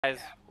Guys,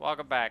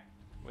 welcome back.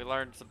 We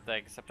learned some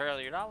things.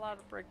 Apparently, you're not allowed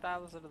to bring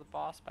Thylas into the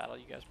boss battle.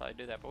 You guys probably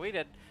do that, but we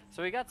did.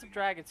 So we got some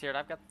dragons here, and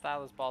I've got the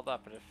Thylas balled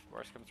up. And if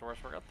worse comes to worse,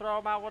 we're gonna throw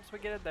them out once we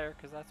get in there,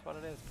 because that's what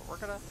it is. But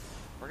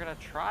we're gonna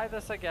try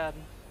this again.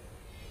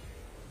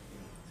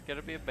 It's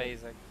gonna be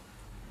amazing.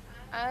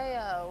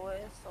 I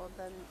whistled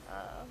and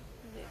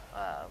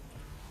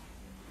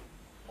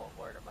what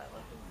word am I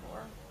looking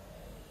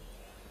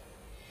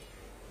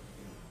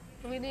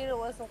for? We need a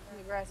whistle from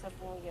the grass up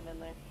when we get in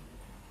there.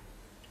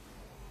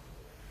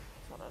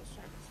 That's what I was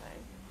trying to say.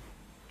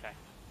 Okay.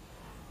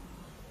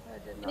 I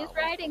did not. Who's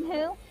riding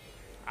who?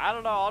 I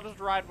don't know. I'll just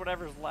ride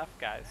whatever's left,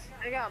 guys.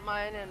 I got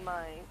mine in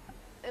my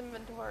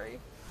inventory.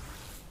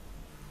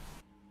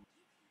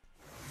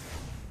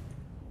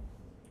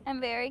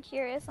 I'm very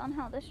curious on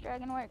how this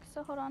dragon works,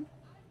 so hold on.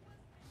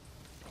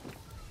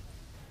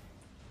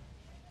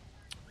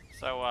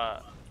 So,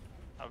 I'll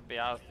be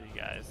honest with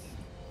you guys.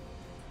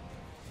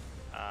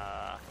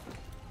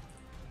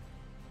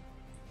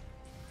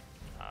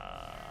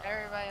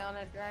 Everybody on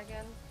a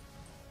dragon?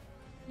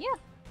 Yeah.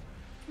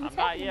 I'm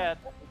not yet.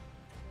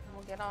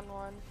 We'll get on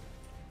one.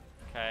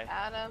 Okay.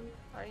 Adam,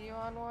 are you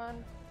on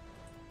one?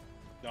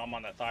 No, I'm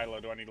on that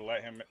Thyla. Do I need to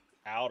let him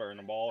out or in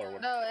the ball or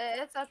what? No,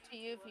 it's up to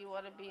you if you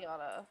want to be on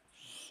a...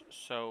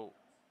 So,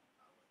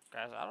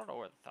 guys, I don't know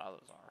where the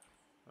Thylas are.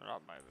 They're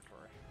not in my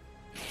inventory.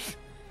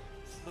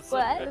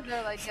 What?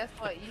 They're like, guess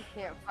what? You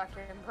can't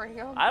fucking bring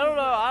them. I don't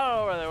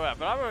know where they went,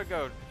 but I'm gonna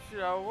go. You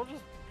know, we'll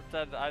just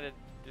pretend I didn't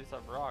do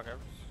something wrong. I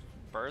just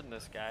burned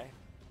this guy.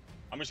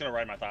 I'm just gonna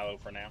ride my Thylo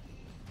for now.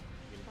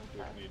 You can do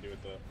what you need to do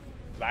with the.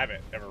 'Cause I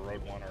haven't ever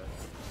rode one or.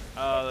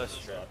 Oh, that's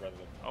true. I'd rather.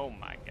 Oh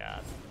my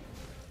god.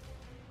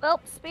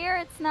 Well,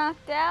 Spirit's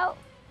knocked out.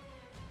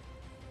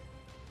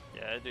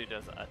 Yeah, that dude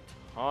does a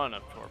ton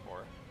of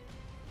torpor.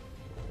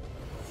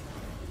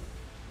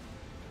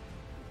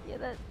 Yeah,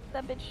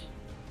 that bitch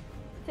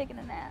taking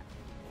a nap.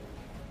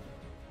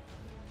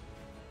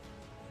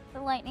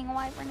 The lightning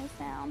wyvern is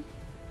down.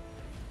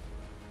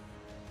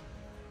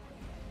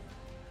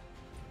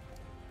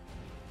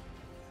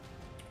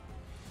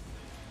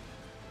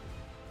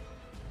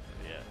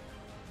 Yeah.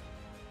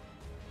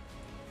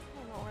 I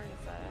don't know where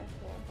he's at. I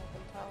can't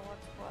fucking tell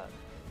what's what.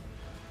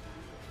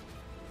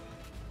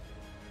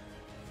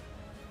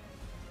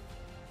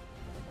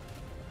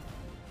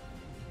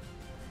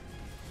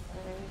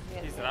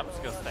 He said, I'm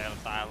just gonna stay on the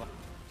Thyla.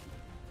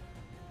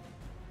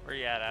 Where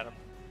you at, Adam?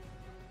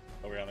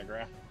 Are we on the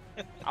ground?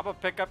 I'm gonna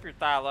pick up your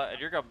Thyla, and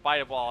you're gonna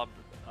bite it while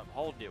I'm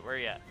holding you. Where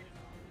you at?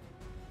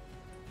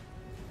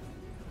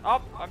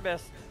 Oh, I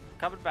missed.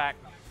 Coming back.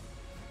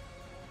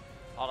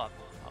 Hold on.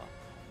 Hold on.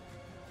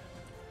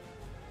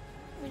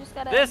 We just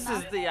gotta. This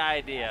is the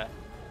idea.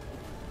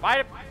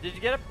 Bite it. Did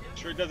you get him?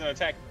 Sure, it doesn't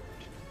attack.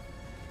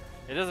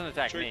 It doesn't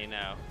attack Sure. me,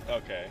 no.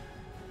 Okay.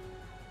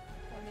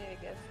 I need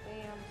to get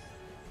stamps.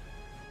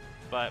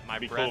 But my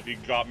It'd be breath. cool if you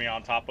got me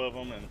on top of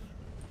him and.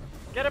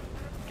 Get him!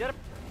 Get him!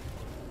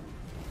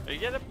 Are you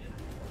get him?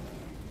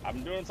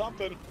 I'm doing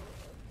something.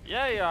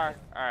 Yeah, you are.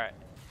 Alright.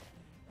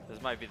 This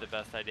might be the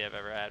best idea I've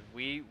ever had.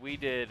 We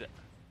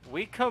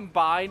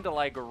combined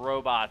like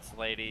robots,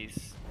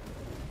 ladies.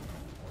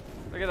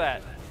 Look at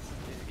that.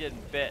 He's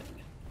getting bit.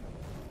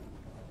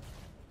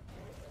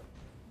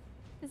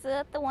 Is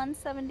that the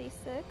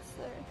 176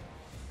 or?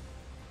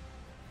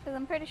 Because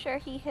I'm pretty sure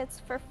he hits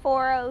for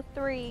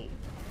 403.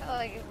 I feel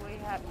like if we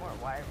had more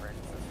wyverns,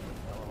 this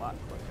would go a lot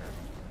quicker.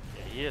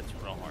 Yeah, he hits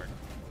real hard.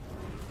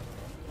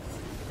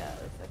 He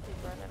does. I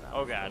keep running out.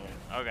 Oh god.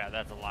 Oh god,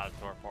 that's a lot of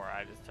torpor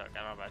I just took.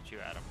 I don't know about you,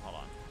 Adam. Hold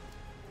on.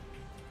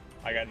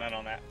 I got none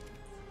on that.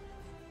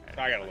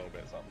 I got a little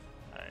bit of something.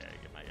 I gotta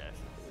get my guys.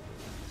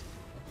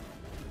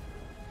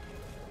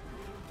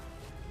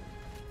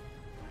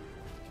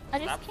 I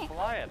just Stop can't.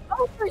 flying.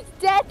 Oh, there's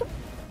death.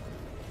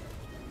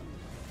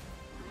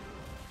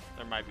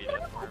 There might be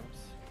death worms.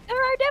 There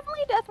are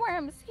definitely death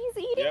worms. He's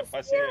eating Yep,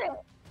 I see Spirit. it.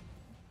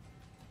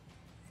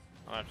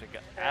 I'm gonna have to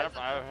get Adam.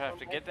 I have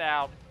to get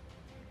down.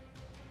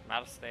 I'm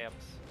out of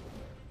stamps.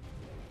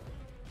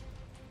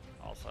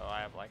 Also, I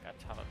have like a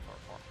ton of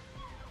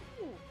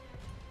torpor.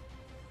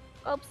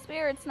 Oh,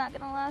 Spirit's not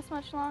gonna last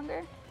much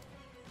longer.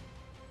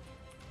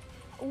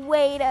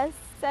 Wait a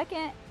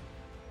second.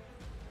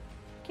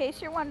 In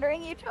case you're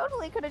wondering, you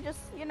totally could have just,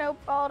 you know,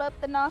 balled up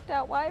the knocked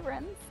out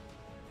wyverns.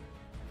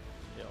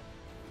 Yep.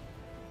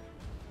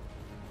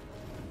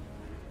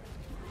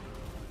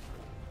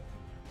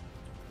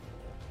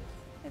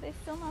 Are they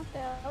still knocked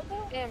out?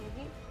 Damn,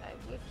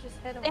 we just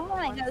hit him. They with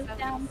want to go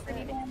down 176.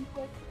 pretty damn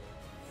quick.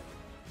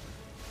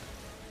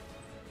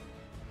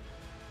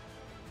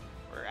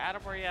 Where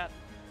Adam? Where you at?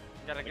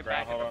 Gotta On the get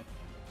ground, back. hold on.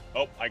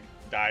 Oh, I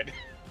died.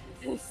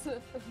 The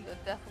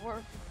death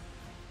worm.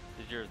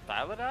 Did your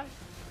Thyla die?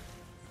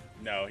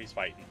 No, he's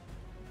fighting.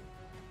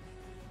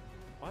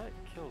 What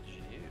killed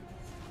you?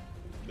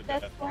 The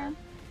Death death worm.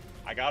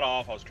 I got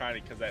off. I was trying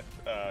to, because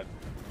that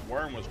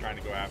worm was trying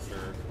to go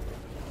after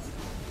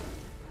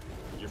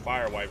your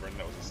fire wyvern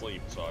that was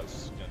asleep. So I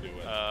was gonna do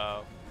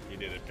it. He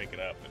did it, pick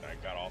it up, and I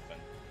got off and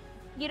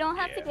You don't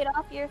have to Yeah. get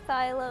off your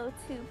Thylo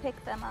to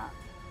pick them up.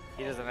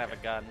 He doesn't have a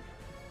gun.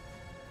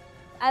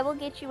 I will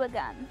get you a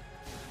gun.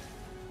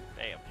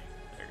 Damn.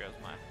 There goes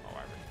my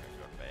wyvern's gonna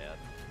go to bed.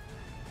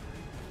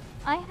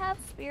 I have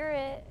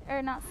spirit,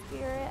 or not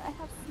spirit, I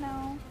have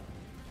snow.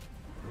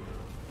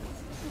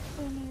 If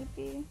we need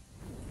be.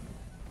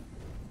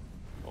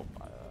 Oh,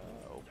 oh,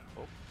 oh,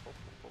 oh.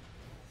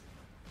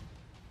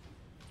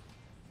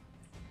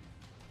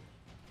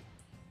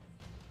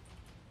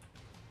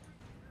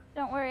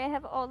 Don't worry, I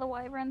have all the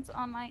wyverns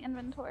on my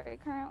inventory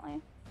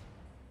currently.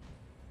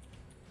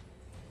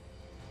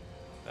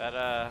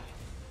 That,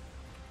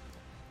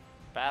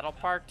 Battle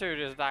Part 2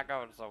 is not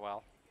going so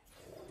well.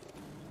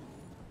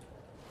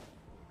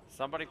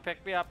 Somebody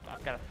pick me up.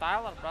 I've got a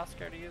Thyla. I'm not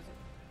scared to use it.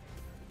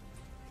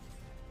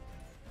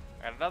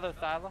 I got another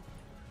Thyla.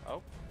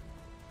 Oh.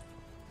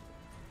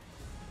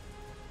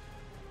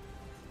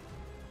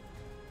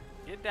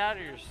 Get down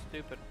here, you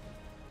stupid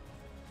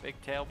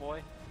big tail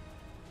boy.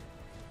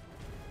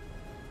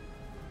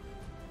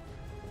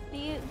 Do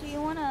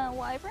you want a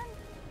wyvern?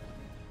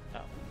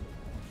 No.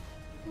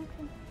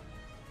 Okay.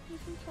 You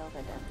can kill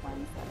the dead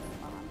ones that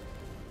spawn.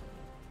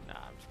 Nah,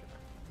 I'm just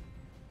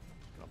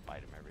gonna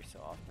bite him every so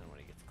often when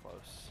he gets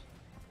close.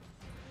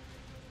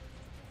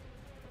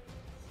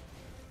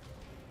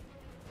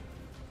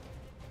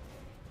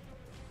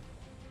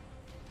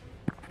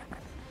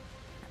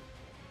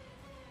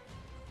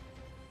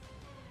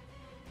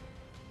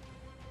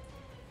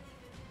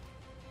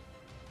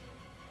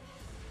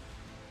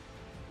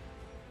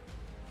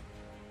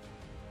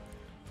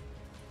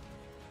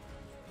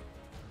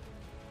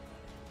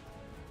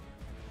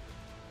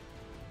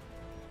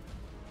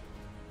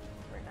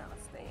 Right now,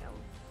 Stam.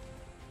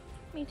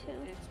 Me too.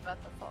 It's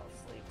about to fall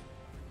asleep.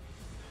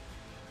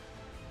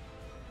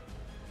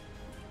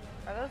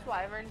 Are those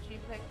wyverns you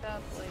picked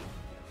up, like,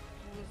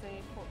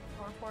 using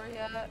for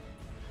yet?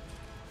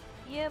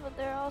 Yeah, but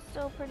they're all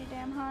still pretty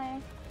damn high.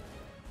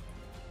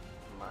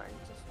 Mine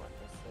just went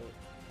to sleep.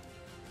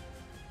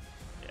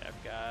 Yeah,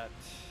 I've got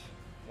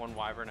one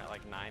wyvern at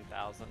like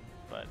 9,000,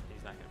 but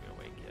he's not gonna be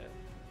awake yet.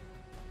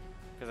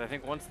 Because I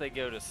think once they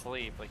go to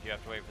sleep, like you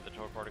have to wait for the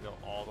torpor to go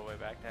all the way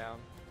back down.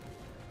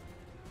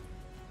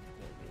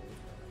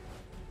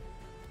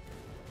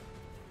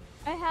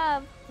 I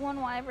have one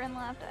wyvern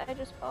left. I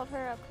just balled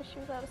her up because she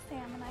was out of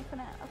stam and I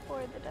couldn't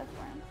afford the death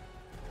worm.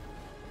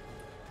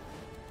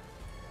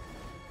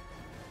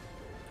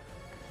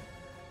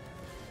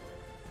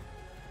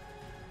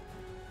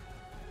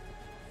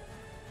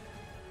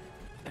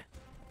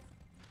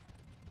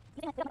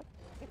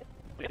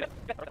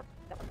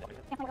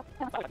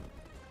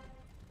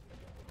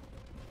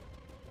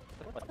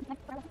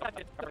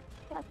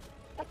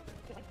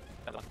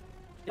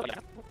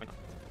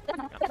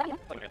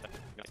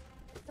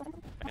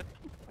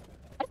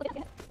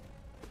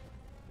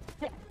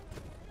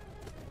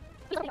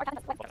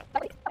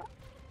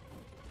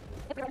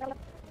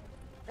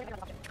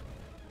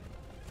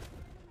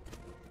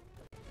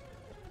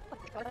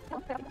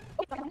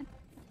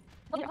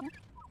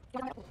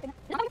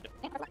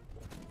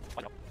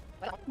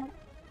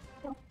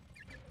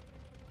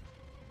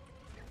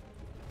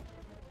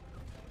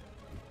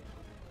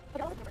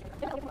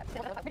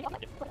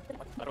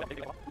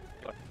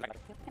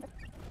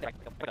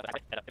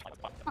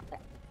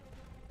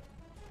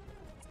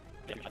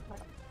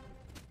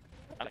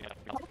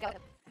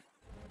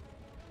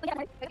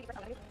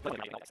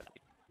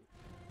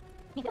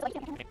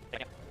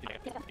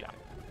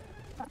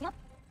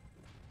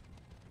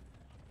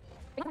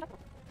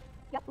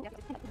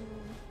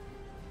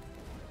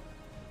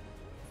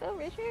 So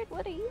Richard,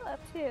 what are you up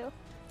to?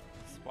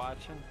 Just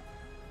watching.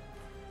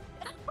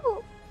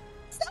 Oh,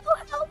 so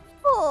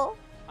helpful.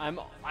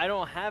 I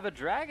don't have a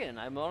dragon.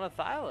 I'm on a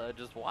Thyla.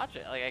 Just watch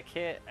it. Like I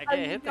can't Oh,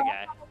 hit the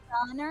guy.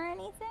 Gun or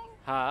anything?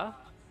 Huh?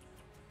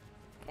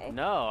 Okay.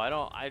 No, I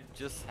don't. I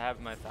just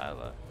have my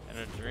Thyla in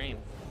a dream.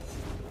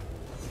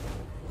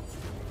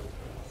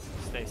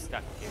 Stay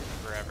stuck here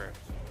forever.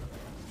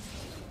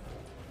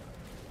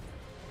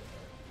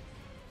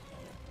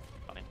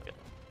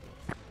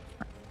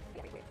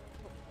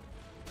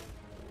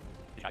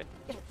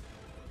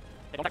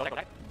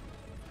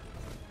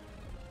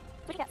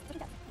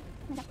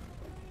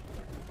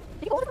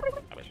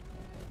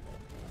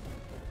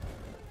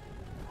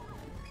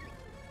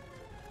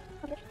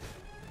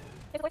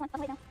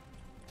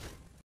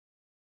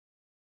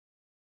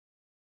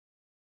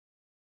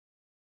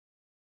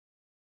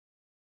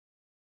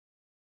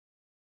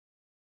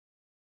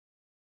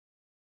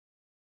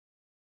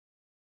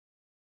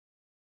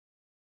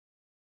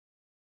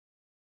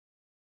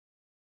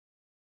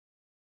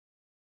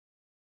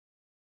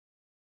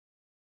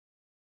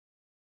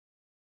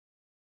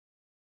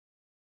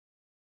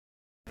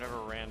 I've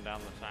never ran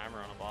down the timer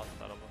on a boss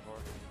battle before.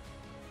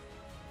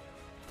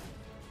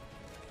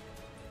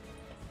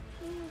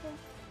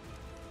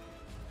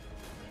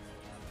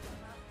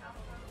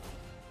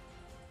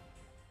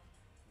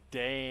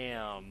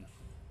 Damn.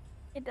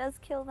 It does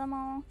kill them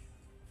all.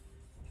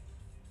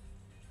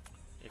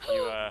 If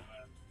you,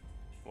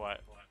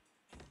 what?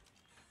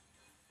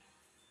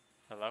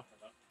 Hello?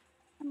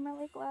 I'm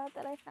really glad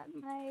that I had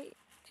my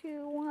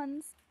 2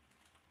 ones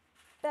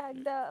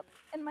bagged up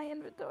in my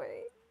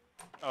inventory.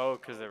 Oh,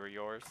 because they were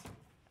yours.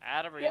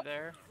 Adam, are you Yep.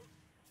 there?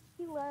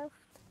 He left.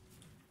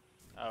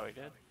 Oh, he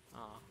did?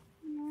 Oh.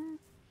 Yeah.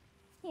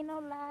 He no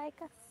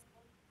like us.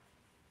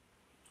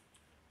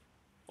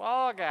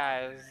 Well,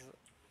 guys,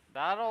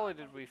 not only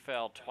did we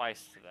fail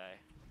twice today,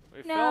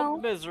 we No.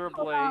 failed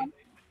miserably. Hold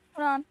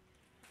on.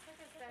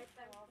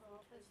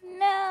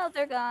 No,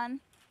 they're gone.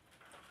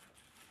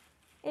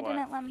 It What?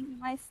 didn't let me get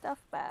my stuff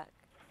back.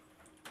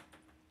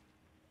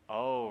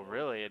 Oh,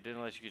 really? It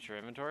didn't let you get your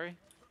inventory?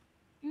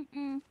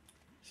 Mm-mm.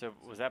 So,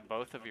 was that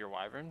both of your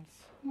wyverns?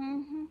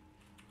 Mm-hmm.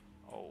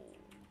 Oh.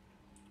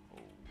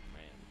 Oh,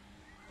 man.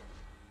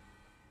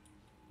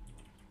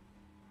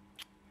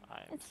 I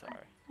am It's fine.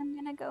 sorry. I'm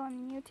gonna go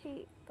and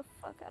mutate the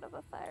fuck out of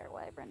a fire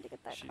wyvern to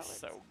get that She's color.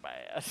 so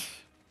bad.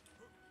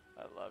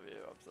 I love you.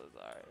 I'm so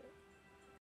sorry.